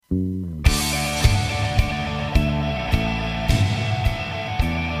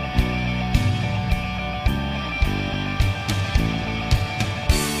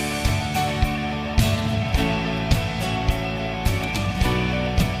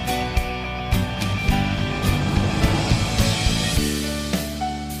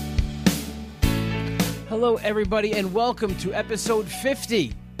Hello, everybody, and welcome to episode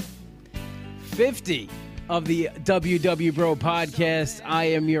 50 of the WW Bro podcast. I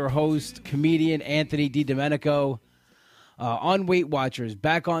am your host, comedian Anthony DiDomenico, on Weight Watchers,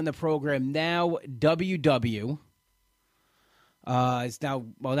 back on the program now. WW. Now it's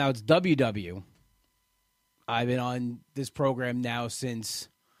WW. I've been on this program now since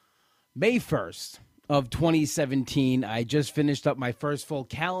May 1st of 2017. I just finished up my first full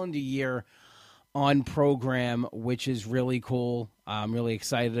calendar year on program, which is really cool. I'm really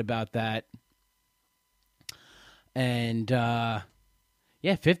excited about that. And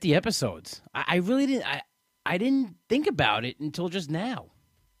 50 episodes. I really didn't. I didn't think about it until just now,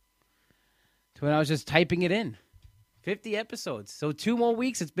 when I was just typing it in. 50 episodes. So 2 more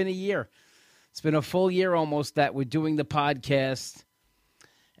weeks. It's been a year. It's been a full year almost that we're doing the podcast,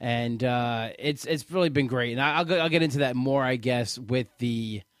 and it's really been great. And I'll get into that more, I guess, with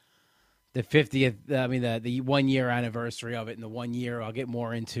the 50th. I mean the 1 year anniversary of it, and the 1 year. I'll get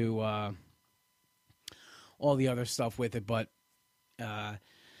more into all the other stuff with it, but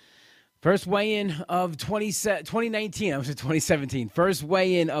first weigh-in of 2019. I was at 2017. First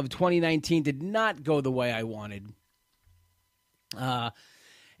weigh-in of 2019 did not go the way I wanted.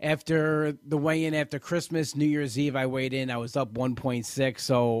 After the weigh-in after Christmas, New Year's Eve, I weighed in. I was up 1.6,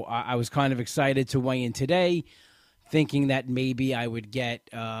 so I was kind of excited to weigh in today, thinking that maybe I would get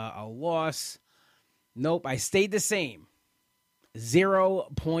a loss. Nope, I stayed the same.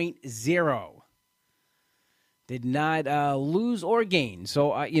 0.0. Did not lose or gain.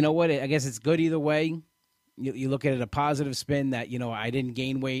 So, you know what? I guess it's good either way. You look at it a positive spin that, I didn't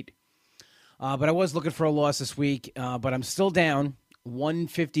gain weight. But I was looking for a loss this week. But I'm still down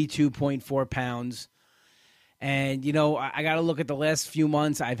 152.4 pounds. And, I got to look at the last few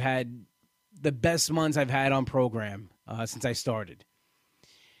months. I've had the best months I've had on program since I started.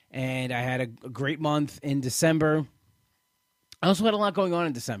 And I had a great month in December. I also had a lot going on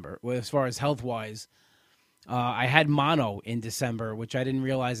in December as far as health-wise. I had mono in December, which I didn't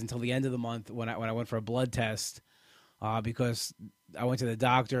realize until the end of the month when I went for a blood test, because I went to the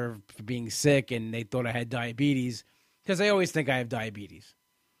doctor for being sick and they thought I had diabetes, because they always think I have diabetes.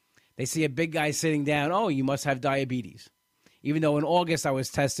 They see a big guy sitting down, oh, you must have diabetes. Even though in August I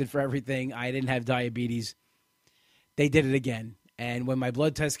was tested for everything, I didn't have diabetes. They did it again. And when my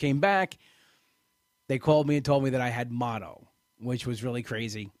blood test came back, they called me and told me that I had mono, which was really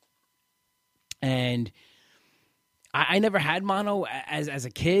crazy. And I never had mono as a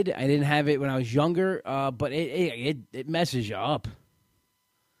kid. I didn't have it when I was younger, but it messes you up.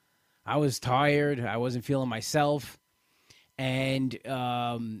 I was tired. I wasn't feeling myself. And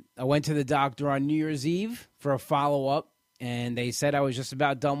I went to the doctor on New Year's Eve for a follow-up, and they said I was just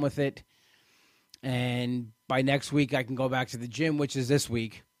about done with it. And by next week, I can go back to the gym, which is this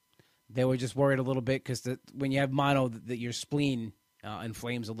week. They were just worried a little bit because when you have mono, that your spleen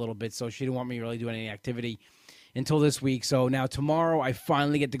inflames a little bit, so she didn't want me really doing any activity until this week. So now tomorrow I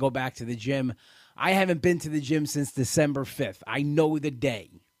finally get to go back to the gym. I haven't been to the gym since December 5th. I know the day.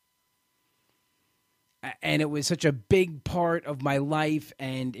 And it was such a big part of my life,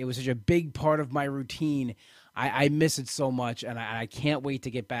 and it was such a big part of my routine. I miss it so much, and I can't wait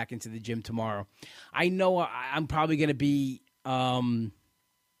to get back into the gym tomorrow. I know I'm probably going to be, not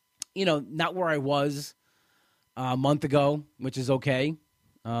where I was a month ago, which is okay.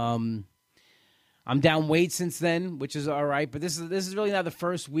 I'm down weight since then, which is all right. But this is really now the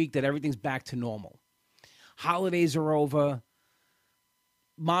first week that everything's back to normal. Holidays are over.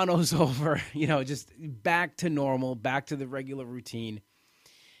 Mono's over. Just back to normal, back to the regular routine.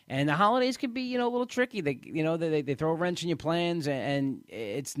 And the holidays can be, a little tricky. They throw a wrench in your plans, and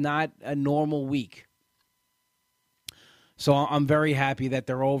it's not a normal week. So I'm very happy that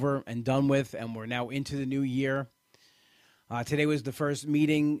they're over and done with, and we're now into the new year. Today was the first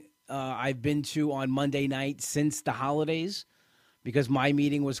meeting I've been to on Monday night since the holidays, because my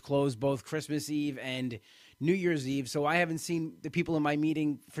meeting was closed both Christmas Eve and New Year's Eve. So I haven't seen the people in my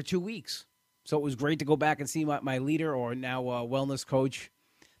meeting for 2 weeks. So it was great to go back and see my leader, or now wellness coach.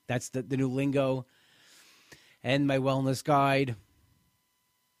 That's the new lingo. And my wellness guide.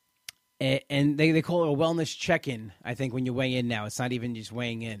 And they call it a wellness check-in, I think, when you weigh in now. It's not even just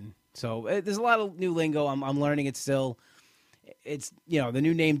weighing in. So there's a lot of new lingo. I'm learning it still. It's, the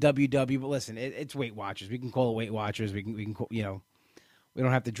new name WW, but listen, it's Weight Watchers. We can call it Weight Watchers. We can call, we don't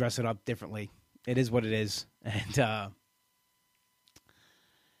have to dress it up differently. It is what it is. And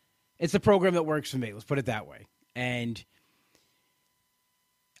it's the program that works for me. Let's put it that way. And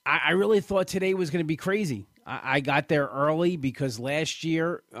I really thought today was going to be crazy. I got there early because last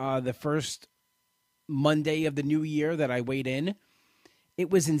year, the first Monday of the new year that I weighed in, it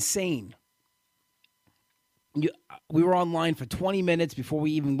was insane. We were online for 20 minutes before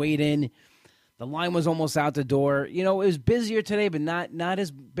we even weighed in. The line was almost out the door. You know, it was busier today, but not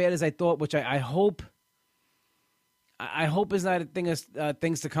as bad as I thought, which I hope is not a thing of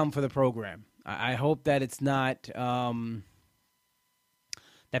things to come for the program. I hope that it's not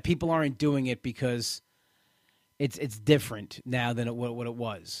that people aren't doing it because it's different now than what it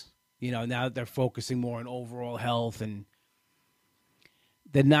was. You know, now that they're focusing more on overall health, and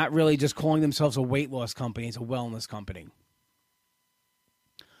they're not really just calling themselves a weight loss company. It's a wellness company.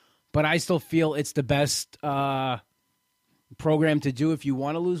 But I still feel it's the best program to do if you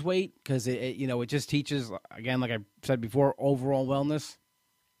want to lose weight, because it just teaches, again, like I said before, overall wellness.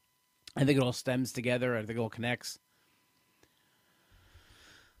 I think it all stems together. I think it all connects.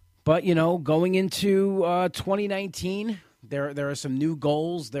 But, going into 2019, there are some new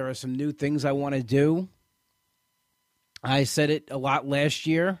goals. There are some new things I want to do. I said it a lot last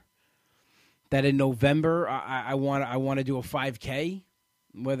year that in November I want to do a 5K,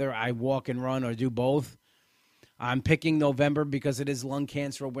 whether I walk and run or do both. I'm picking November because it is Lung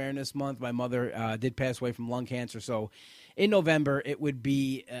Cancer Awareness Month. My mother did pass away from lung cancer, so in November it would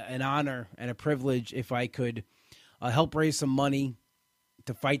be an honor and a privilege if I could help raise some money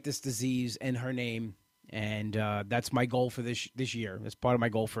to fight this disease in her name, and that's my goal for this year. That's part of my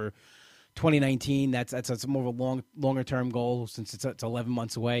goal for 2019. That's more of a longer term goal since it's 11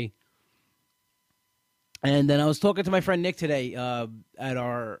 months away. And then I was talking to my friend Nick today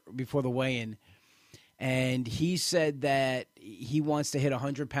before the weigh-in, and he said that he wants to hit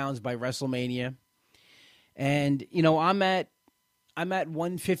 100 pounds by WrestleMania. And I'm at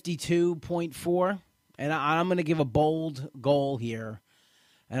 152.4, and I'm going to give a bold goal here.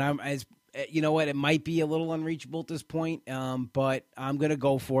 And it might be a little unreachable at this point, but I'm going to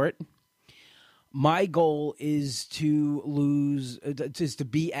go for it. My goal is to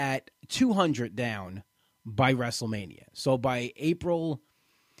be at 200 down by WrestleMania. So by April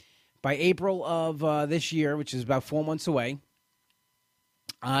of this year, which is about 4 months away,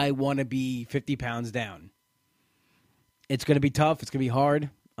 I want to be 50 pounds down. It's going to be tough. It's going to be hard,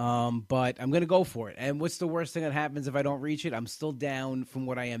 but I'm going to go for it. And what's the worst thing that happens if I don't reach it? I'm still down from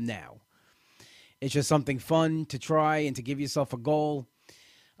what I am now. It's just something fun to try and to give yourself a goal.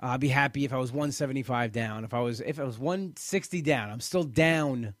 I'd be happy if I was 175 down. If I was 160 down, I'm still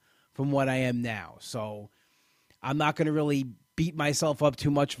down from what I am now. So I'm not going to really beat myself up too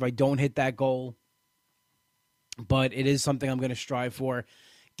much if I don't hit that goal. But it is something I'm going to strive for.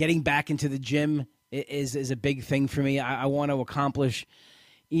 Getting back into the gym is a big thing for me. I want to accomplish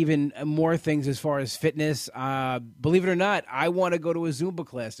even more things as far as fitness. Believe it or not, I want to go to a Zumba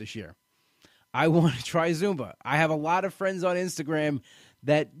class this year. I want to try Zumba. I have a lot of friends on Instagram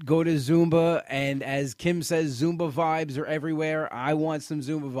that go to Zumba, and as Kim says, Zumba vibes are everywhere. I want some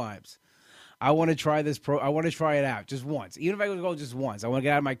Zumba vibes. I want to try this I want to try it out just once. Even if I go just once. I want to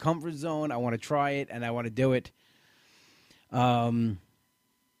get out of my comfort zone. I want to try it, and I want to do it. So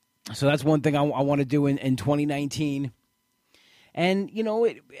that's one thing I want to do in 2019. And,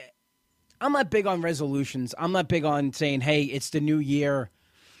 I'm not big on resolutions. I'm not big on saying, hey, it's the new year.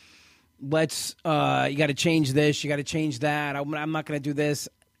 Let's, you got to change this. You got to change that. I'm not going to do this.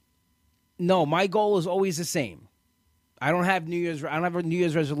 No, my goal is always the same. I don't have a New Year's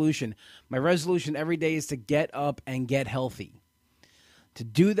resolution. My resolution every day is to get up and get healthy. To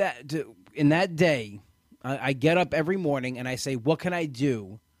do that, in that day, I get up every morning and I say, what can I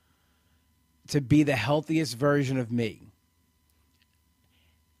do to be the healthiest version of me?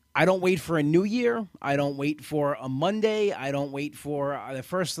 I don't wait for a new year. I don't wait for a Monday. I don't wait for the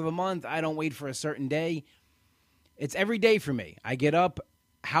first of the month. I don't wait for a certain day. It's every day for me. I get up.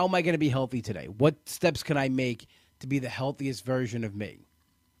 How am I going to be healthy today? What steps can I make to be the healthiest version of me?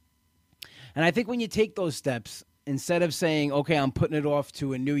 And I think when you take those steps, instead of saying, okay, I'm putting it off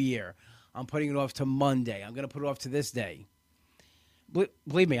to a new year, I'm putting it off to Monday, I'm going to put it off to this day.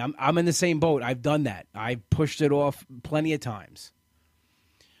 Believe me, I'm in the same boat. I've done that. I've pushed it off plenty of times.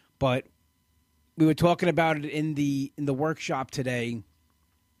 But we were talking about it in the workshop today,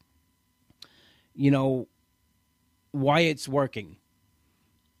 why it's working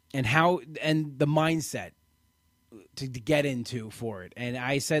and the mindset to get into for it. And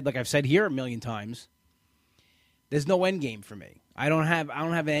I said, like I've said here a million times, there's no end game for me. I don't have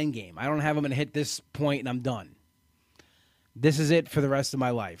an end game. I don't have, I'm going to hit this point and I'm done. This is it for the rest of my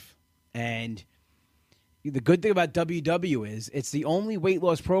life. And the good thing about WW is it's the only weight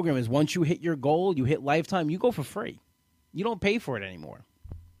loss program is once you hit your goal, you hit lifetime, you go for free. You don't pay for it anymore.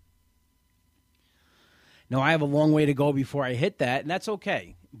 Now, I have a long way to go before I hit that, and that's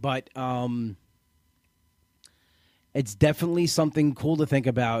okay. But it's definitely something cool to think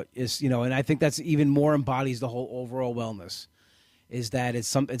about. Is and I think that's even more embodies the whole overall wellness. Is that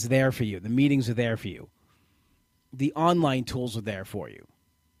it's there for you. The meetings are there for you. The online tools are there for you.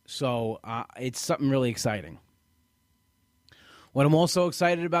 So it's something really exciting. What I'm also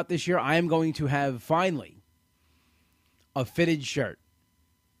excited about this year, I am going to have finally a fitted shirt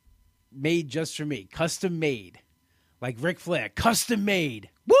made just for me, custom made, like Ric Flair, custom made.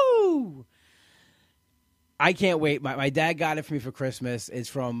 Woo! I can't wait. My dad got it for me for Christmas. It's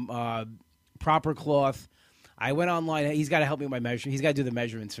from Proper Cloth. I went online. He's got to help me with my measurement. He's got to do the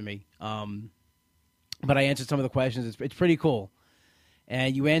measurements for me. But I answered some of the questions. It's pretty cool.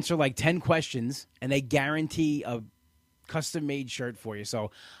 And you answer like 10 questions, and they guarantee a custom-made shirt for you.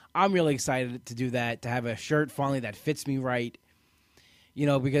 So I'm really excited to do that, to have a shirt finally that fits me right.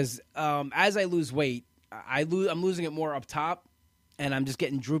 Because as I lose weight, I'm losing it more up top, and I'm just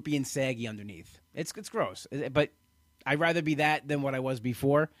getting droopy and saggy underneath. It's gross, but I'd rather be that than what I was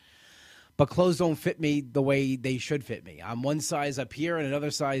before. But clothes don't fit me the way they should fit me. I'm one size up here and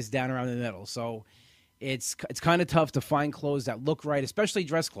another size down around the middle. So it's kind of tough to find clothes that look right, especially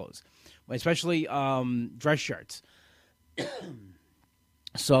dress clothes, especially dress shirts.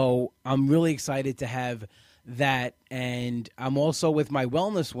 So I'm really excited to have that. And I'm also with my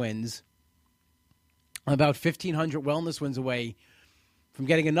wellness wins, about 1,500 wellness wins away from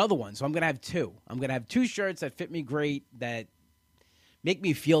getting another one. So I'm going to have two. I'm going to have two shirts that fit me great, that make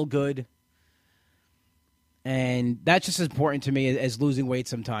me feel good. And that's just as important to me as losing weight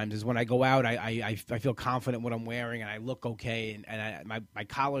sometimes, is when I go out, I feel confident what I'm wearing and I look okay, and my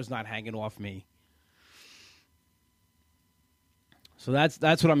collar's not hanging off me. So that's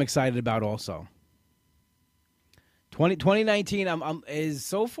what I'm excited about also. 2019 is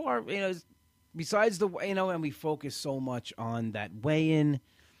so far, besides the, and we focus so much on that weigh-in,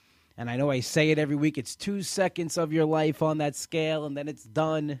 and I know I say it every week, it's 2 seconds of your life on that scale, and then it's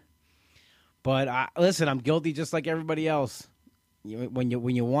done. But listen, I'm guilty just like everybody else. When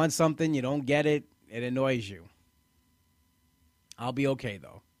you want something, you don't get it, it annoys you. I'll be okay,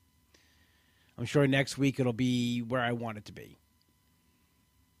 though. I'm sure next week it'll be where I want it to be.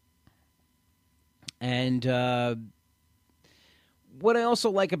 And what I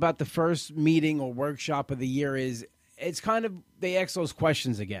also like about the first meeting or workshop of the year is it's kind of, they ask those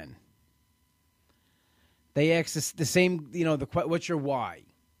questions again. They ask the same, what's your why?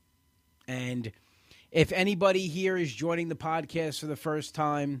 And if anybody here is joining the podcast for the first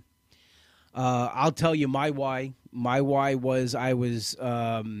time, I'll tell you my why. My why was I was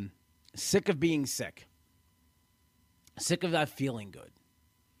sick of being sick. Sick of not feeling good.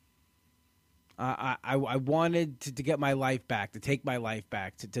 I wanted to get my life back, to take my life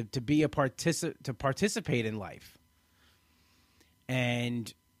back, to be to participate in life.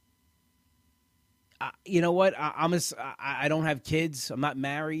 And you know what? I don't have kids. I'm not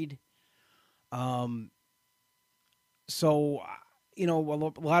married. So, a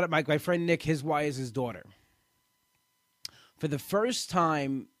lot of my friend Nick, his why is his daughter. For the first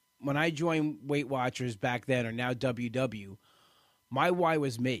time when I joined Weight Watchers back then, or now WW, my why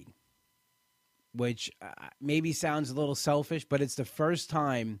was me, which maybe sounds a little selfish, but it's the first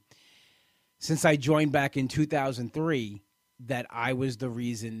time since I joined back in 2003 that I was the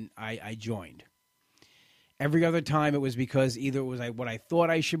reason I joined. Every other time it was because either it was what I thought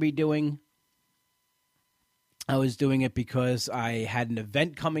I should be doing. I was doing it because I had an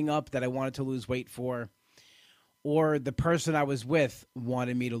event coming up that I wanted to lose weight for, or the person I was with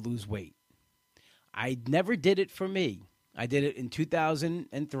wanted me to lose weight. I never did it for me. I did it in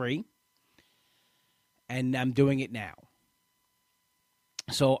 2003, and I'm doing it now.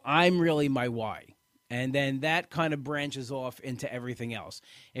 So I'm really my why. And then that kind of branches off into everything else.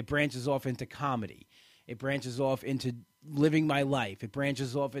 It branches off into comedy. It branches off into living my life. It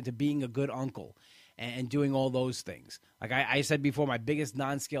branches off into being a good uncle and doing all those things. Like I said before, my biggest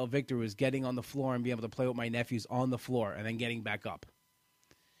non-scale victory was getting on the floor and being able to play with my nephews on the floor and then getting back up.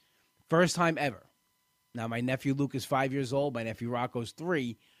 First time ever. Now, my nephew Luke is 5 years old. My nephew Rocco's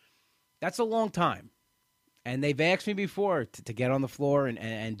 3. That's a long time. And they've asked me before to get on the floor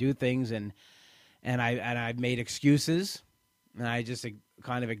and do things, and I've made excuses, and I just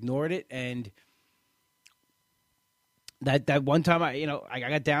kind of ignored it. And that one time I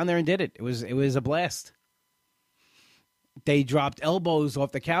got down there and did it. It was a blast. They dropped elbows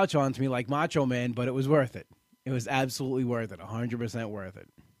off the couch onto me like Macho Man, but it was worth it. It was absolutely worth it, 100% worth it.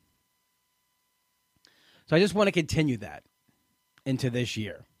 So I just want to continue that into this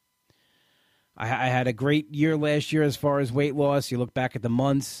year. I had a great year last year as far as weight loss. You look back at the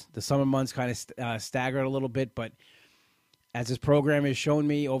months, the summer months kind of staggered a little bit, but as this program has shown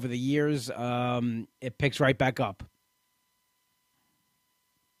me over the years, it picks right back up.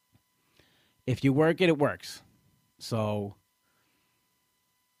 If you work it, it works. So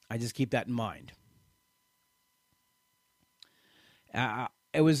I just keep that in mind.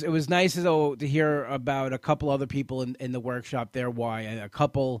 It was nice though to hear about a couple other people in the workshop there. Why a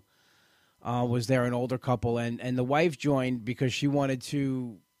couple was there, an older couple, and the wife joined because she wanted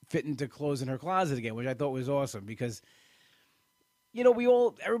to fit into clothes in her closet again, which I thought was awesome because,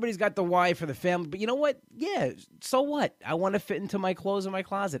 everybody's got the why for the family, but you know what? Yeah, so what? I want to fit into my clothes in my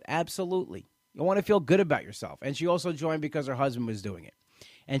closet. Absolutely. You want to feel good about yourself. And she also joined because her husband was doing it.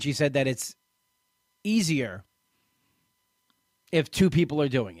 And she said that it's easier if two people are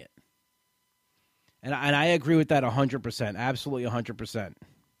doing it. And I agree with that 100%. Absolutely 100%.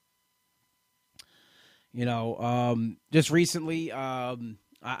 Just recently,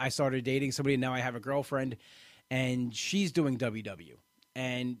 I started dating somebody, and now I have a girlfriend, and she's doing WW.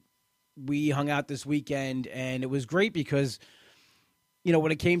 And we hung out this weekend, and it was great because,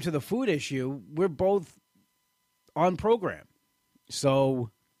 when it came to the food issue, we're both on program. So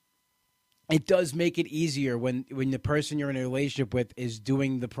it does make it easier when the person you're in a relationship with is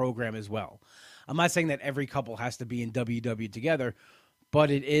doing the program as well. I'm not saying that every couple has to be in WW together, but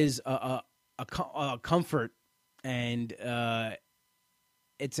it is a comfort, and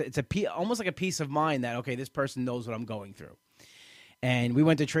it's almost like a peace of mind that, okay, this person knows what I'm going through. And we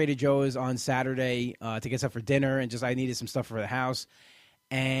went to Trader Joe's on Saturday to get stuff for dinner, and I needed some stuff for the house.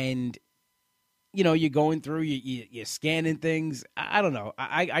 And, you're going through, you're scanning things. I don't know.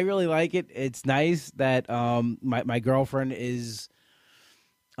 I really like it. It's nice that my girlfriend is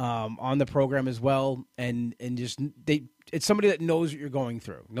on the program as well. And it's somebody that knows what you're going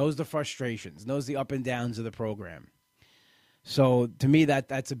through, knows the frustrations, knows the up and downs of the program. So to me,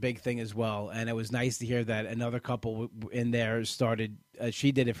 that's a big thing as well. And it was nice to hear that another couple in there started.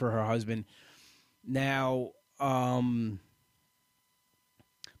 She did it for her husband. Now, I'm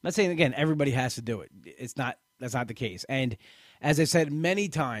not saying, again, everybody has to do it. That's not the case. And as I said many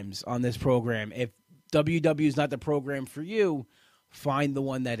times on this program, if WW is not the program for you, find the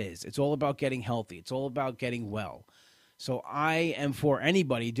one that is. It's all about getting healthy. It's all about getting well. So I am for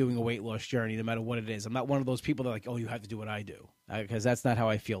anybody doing a weight loss journey, no matter what it is. I'm not one of those people that are like, oh, you have to do what I do, because that's not how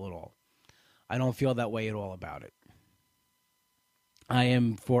I feel at all. I don't feel that way at all about it. I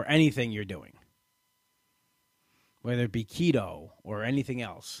am for anything you're doing, whether it be keto or anything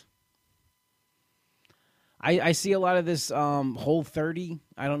else. I see a lot of this Whole30.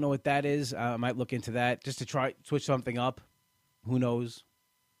 I don't know what that is. I might look into that just to try switch something up. Who knows?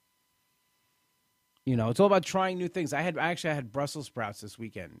 It's all about trying new things. I had Brussels sprouts this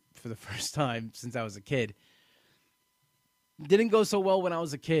weekend for the first time since I was a kid. Didn't go so well when I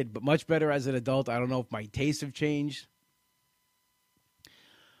was a kid, but much better as an adult. I don't know if my tastes have changed.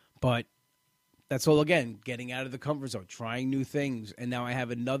 But that's all, again, getting out of the comfort zone, trying new things. And now I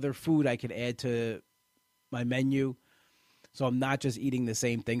have another food I can add to my menu. So I'm not just eating the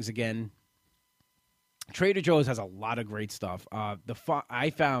same things again. Trader Joe's has a lot of great stuff. I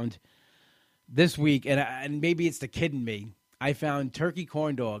found this week, and maybe it's the kid in me, I found turkey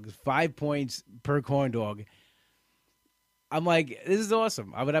corn dogs, 5 points per corn dog. I'm like, this is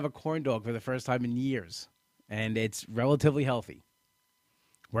awesome. I would have a corn dog for the first time in years. And it's relatively healthy.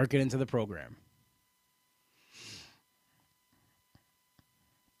 Work it into the program.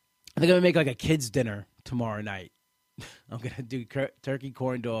 I think I'm going to make like a kid's dinner tomorrow night. I'm going to do turkey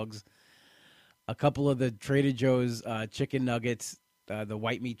corn dogs, a couple of the Trader Joe's chicken nuggets, the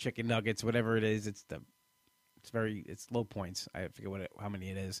white meat chicken nuggets, whatever it is. It's low points. I forget how many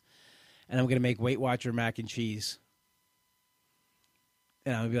it is. And I'm going to make Weight Watcher mac and cheese.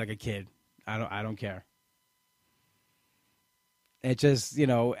 And I'm going to be like a kid. I don't care. It's just,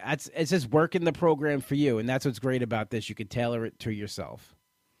 it's just working the program for you. And that's what's great about this. You can tailor it to yourself.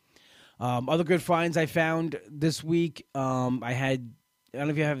 Other good finds I found this week. I don't know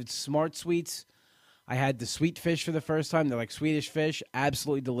if you have Smart Sweets. I had the sweet fish for the first time. They're like Swedish fish.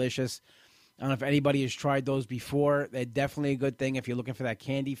 Absolutely delicious. I don't know if anybody has tried those before. They're definitely a good thing if you're looking for that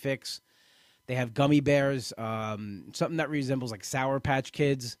candy fix. They have gummy bears, something that resembles like Sour Patch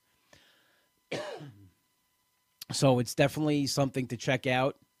Kids. So it's definitely something to check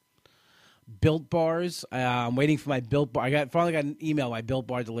out. Built Bars. I'm waiting for my Built Bar. Finally got an email. My Built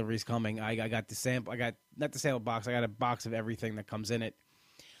Bar delivery is coming. I got the sample. I got not the sample box. I got a box of everything that comes in it.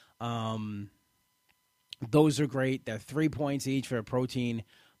 Those are great. They're 3 points each for a protein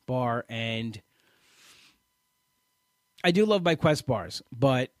bar, and I do love my Quest bars,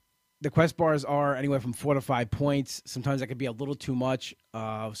 but the Quest bars are anywhere from 4 to 5 points. Sometimes that could be a little too much.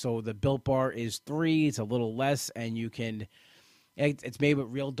 So the Built Bar is 3. It's a little less, and it's made with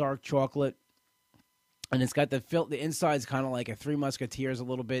real dark chocolate. And it's got the inside's kind of like a Three Musketeers a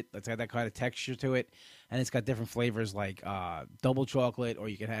little bit. It's got that kind of texture to it. And it's got different flavors like double chocolate, or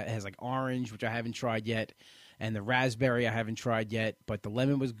you can have, it has like orange, which I haven't tried yet. And the raspberry I haven't tried yet. But the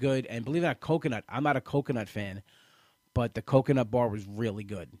lemon was good. And believe it or not, coconut. I'm not a coconut fan, but the coconut bar was really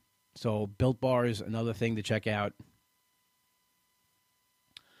good. So Built Bar is another thing to check out.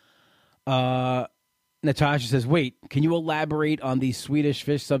 Natasha says, wait, can you elaborate on these Swedish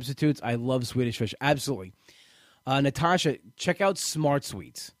fish substitutes? I love Swedish fish. Absolutely. Natasha, check out Smart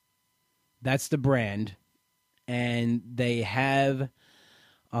Sweets. That's the brand. And they have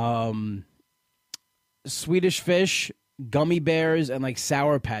Swedish fish, gummy bears, and like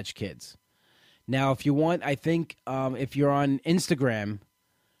Sour Patch Kids. Now, if you want, I think if you're on Instagram,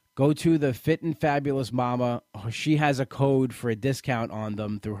 go to the Fit and Fabulous Mama. She has a code for a discount on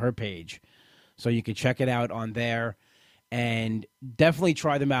them through her page. So you can check it out on there, and definitely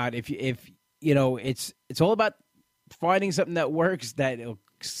try them out. If you know, it's all about finding something that works, that will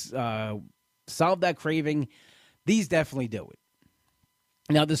solve that craving. These definitely do it.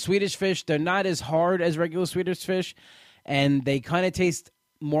 Now the Swedish fish, they're not as hard as regular Swedish fish, and they kind of taste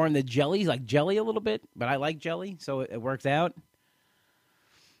more in the jelly, like jelly a little bit. But I like jelly, so it works out.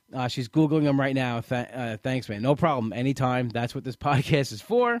 She's Googling them right now. Thanks, man. No problem. Anytime. That's what this podcast is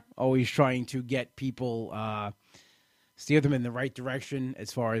for. Always trying to get people, steer them in the right direction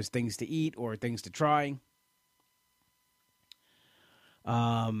as far as things to eat or things to try.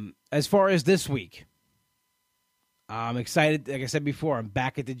 As far as this week, I'm excited. Like I said before, I'm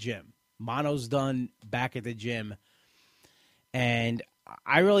back at the gym. Mono's done, back at the gym. And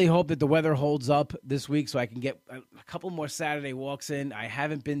I really hope that the weather holds up this week so I can get a couple more Saturday walks in. I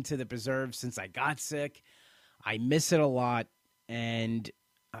haven't been to the preserve since I got sick. I miss it a lot, and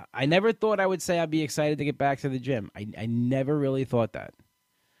I never thought I would say I'd be excited to get back to the gym. I never really thought that.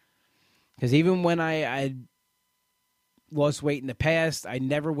 Because even when I lost weight in the past, I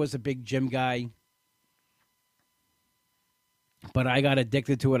never was a big gym guy. But I got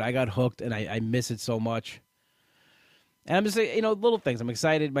addicted to it. I got hooked, and I miss it so much. And I'm just, little things. I'm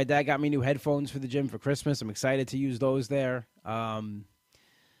excited. My dad got me new headphones for the gym for Christmas. I'm excited to use those there. I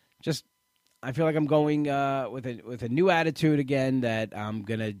feel like I'm going with a new attitude again, that I'm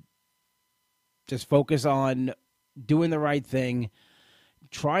going to just focus on doing the right thing.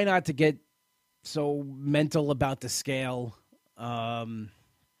 Try not to get so mental about the scale. Because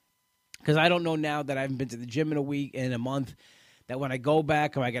I don't know now that I haven't been to the gym in a month, that when I go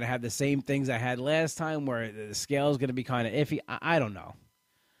back, am I going to have the same things I had last time where the scale is going to be kind of iffy? I don't know.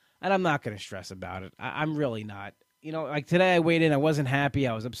 And I'm not going to stress about it. I'm really not. Like today I weighed in. I wasn't happy.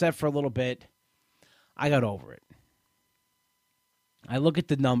 I was upset for a little bit. I got over it. I look at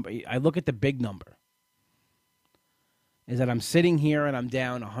the number. I look at the big number. Is that I'm sitting here and I'm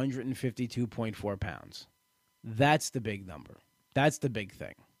down 152.4 pounds. That's the big number. That's the big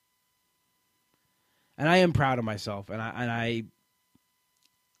thing. And I am proud of myself. And I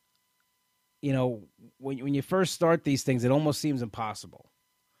when you first start these things, it almost seems impossible.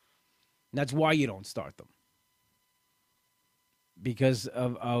 And that's why you don't start them. Because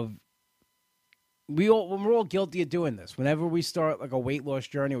of we're all guilty of doing this. Whenever we start like a weight loss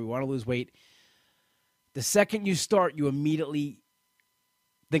journey, we want to lose weight. The second you start, you immediately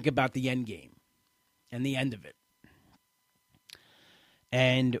think about the end game and the end of it.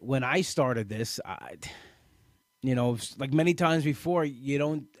 And when I started this, like many times before,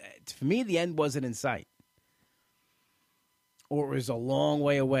 for me, the end wasn't in sight. Or it was a long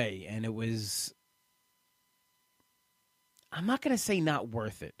way away. And it was, I'm not going to say not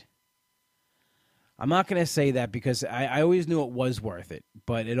worth it. I'm not going to say that because I always knew it was worth it.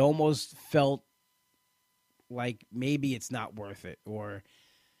 But it almost felt like maybe it's not worth it. Or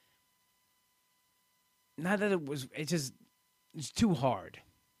not that it was, it's too hard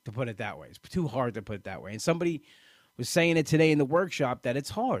to put it that way. It's too hard to put it that way. And somebody was saying it today in the workshop that it's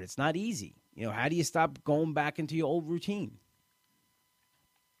hard. It's not easy. How do you stop going back into your old routine?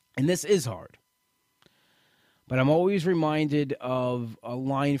 And this is hard. But I'm always reminded of a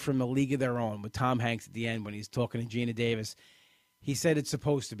line from A League of Their Own with Tom Hanks at the end when he's talking to Gina Davis. He said it's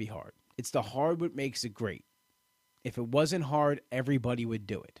supposed to be hard. It's the hard what makes it great. If it wasn't hard, everybody would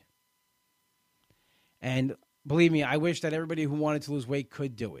do it. And believe me, I wish that everybody who wanted to lose weight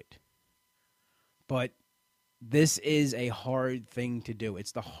could do it. But this is a hard thing to do.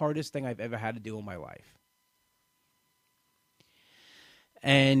 It's the hardest thing I've ever had to do in my life.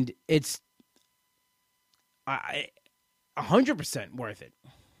 And it's 100% worth it.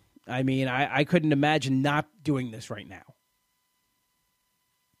 I mean, I couldn't imagine not doing this right now.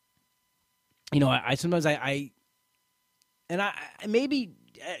 I sometimes I And maybe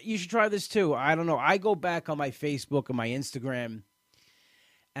you should try this too. I don't know. I go back on my Facebook and my Instagram,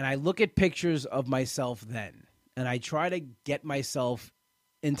 and I look at pictures of myself then, and I try to get myself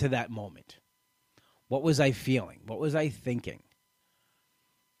into that moment. What was I feeling? What was I thinking?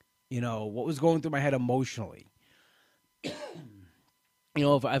 What was going through my head emotionally?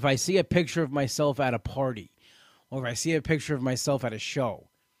 If I see a picture of myself at a party, or if I see a picture of myself at a show,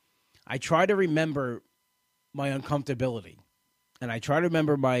 I try to remember my uncomfortability, and I try to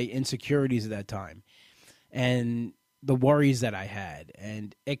remember my insecurities at that time and the worries that I had.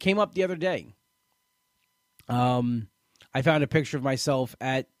 And it came up the other day. I found a picture of myself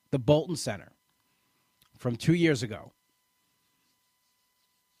at the Bolton Center from 2 years ago.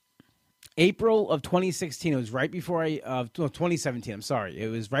 April of 2016. It was right before 2017. I'm sorry. It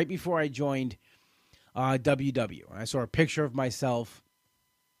was right before I joined WW. And I saw a picture of myself,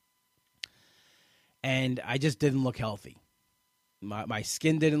 and I just didn't look healthy. My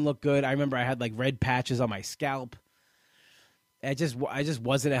skin didn't look good. I remember I had like red patches on my scalp. I just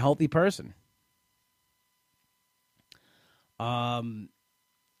wasn't a healthy person. And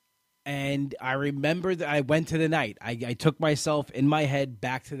I remember that I went to the night. I took myself in my head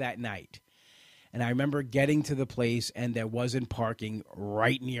back to that night. And I remember getting to the place, and there wasn't parking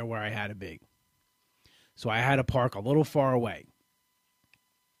right near where I had to be. So I had to park a little far away.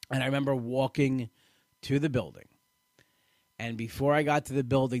 And I remember walking to the building. And before I got to the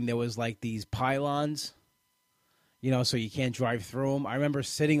building, there was like these pylons, so you can't drive through them. I remember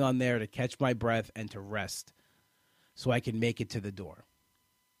sitting on there to catch my breath and to rest so I could make it to the door.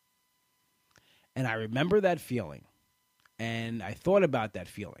 And I remember that feeling, and I thought about that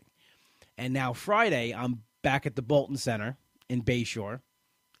feeling. And now Friday, I'm back at the Bolton Center in Bayshore,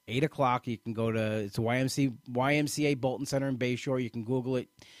 8 o'clock. You can go to, it's a YMCA Bolton Center in Bayshore. You can Google it.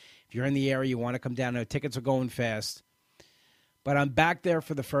 If you're in the area, you want to come down there, tickets are going fast. But I'm back there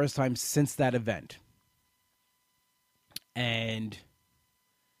for the first time since that event. And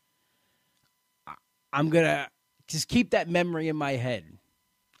I'm going to just keep that memory in my head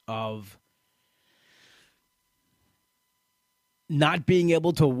of not being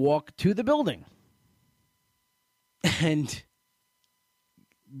able to walk to the building. And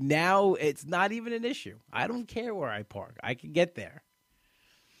now it's not even an issue. I don't care where I park. I can get there.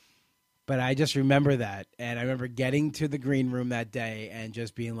 But I just remember that. And I remember getting to the green room that day and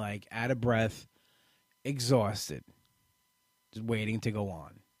just being like out of breath, exhausted, just waiting to go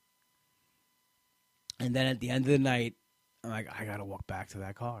on. And then at the end of the night, I'm like, I got to walk back to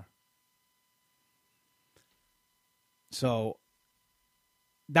that car. So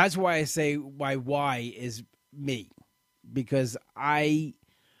that's why I say why is me. Because I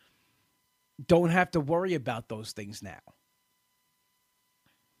don't have to worry about those things now.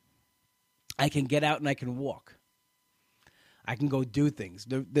 I can get out and I can walk. I can go do things.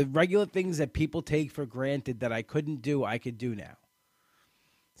 The regular things that people take for granted that I couldn't do, I could do now.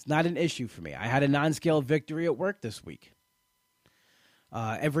 It's not an issue for me. I had a non-scale victory at work this week.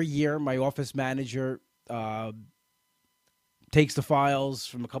 Every year, my office manager takes the files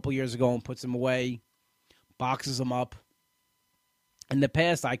from a couple years ago and puts them away, boxes them up. In the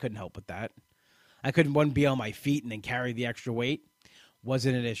past, I couldn't help with that. I couldn't, be on my feet and then carry the extra weight.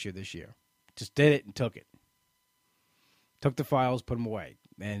 Wasn't an issue this year. Just did it and took it. Took the files, put them away.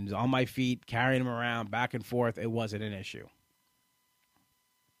 And on my feet, carrying them around back and forth, it wasn't an issue.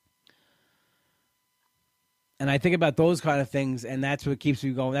 And I think about those kind of things, and that's what keeps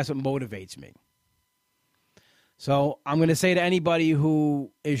me going. That's what motivates me. So I'm going to say to anybody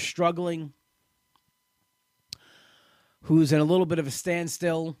who is struggling, who's in a little bit of a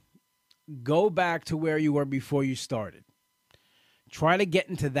standstill, go back to where you were before you started. Try to get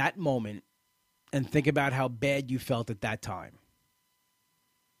into that moment and think about how bad you felt at that time.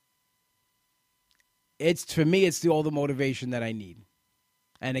 For me, it's all the motivation that I need,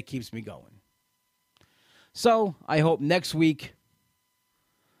 and it keeps me going. So I hope next week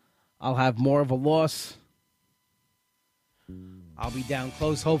I'll have more of a loss. I'll be down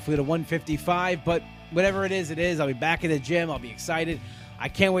close, hopefully, to 155. But whatever it is. I'll be back in the gym. I'll be excited. I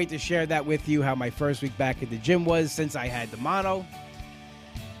can't wait to share that with you, how my first week back at the gym was since I had the mono.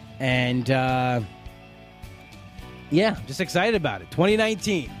 And, I'm just excited about it.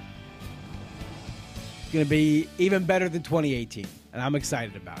 2019. It's going to be even better than 2018. And I'm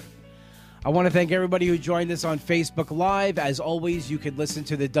excited about it. I want to thank everybody who joined us on Facebook Live. As always, you can listen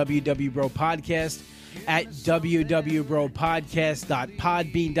to the WW Bro Podcast at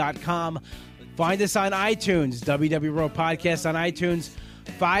www.bropodcast.podbean.com. Find us on iTunes, WW Bro Podcast on iTunes.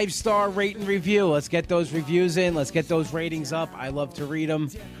 5-star rate and review. Let's get those reviews in. Let's get those ratings up. I love to read them.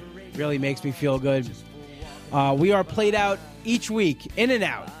 Really makes me feel good. We are played out each week, in and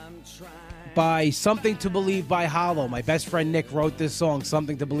out, by Something to Believe by Hollow. My best friend Nick wrote this song,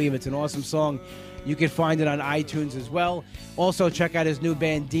 Something to Believe. It's an awesome song. You can find it on iTunes as well. Also, check out his new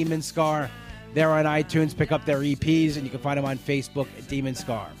band, Demon Scar. They're on iTunes. Pick up their EPs, and you can find them on Facebook at Demon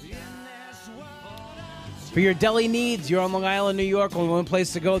Scar. For your deli needs, you're on Long Island, New York. Only one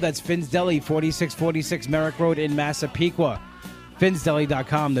place to go. That's Finn's Deli, 4646 Merrick Road in Massapequa.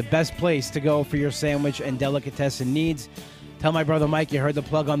 FinnsDeli.com, the best place to go for your sandwich and delicatessen needs. Tell my brother Mike you heard the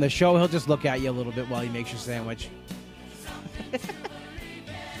plug on the show. He'll just look at you a little bit while he makes your sandwich.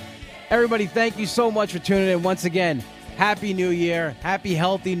 Everybody, thank you so much for tuning in once again. Happy New Year. Happy,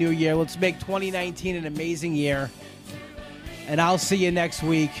 healthy New Year. Let's make 2019 an amazing year. And I'll see you next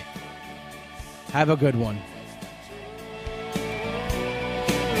week. Have a good one.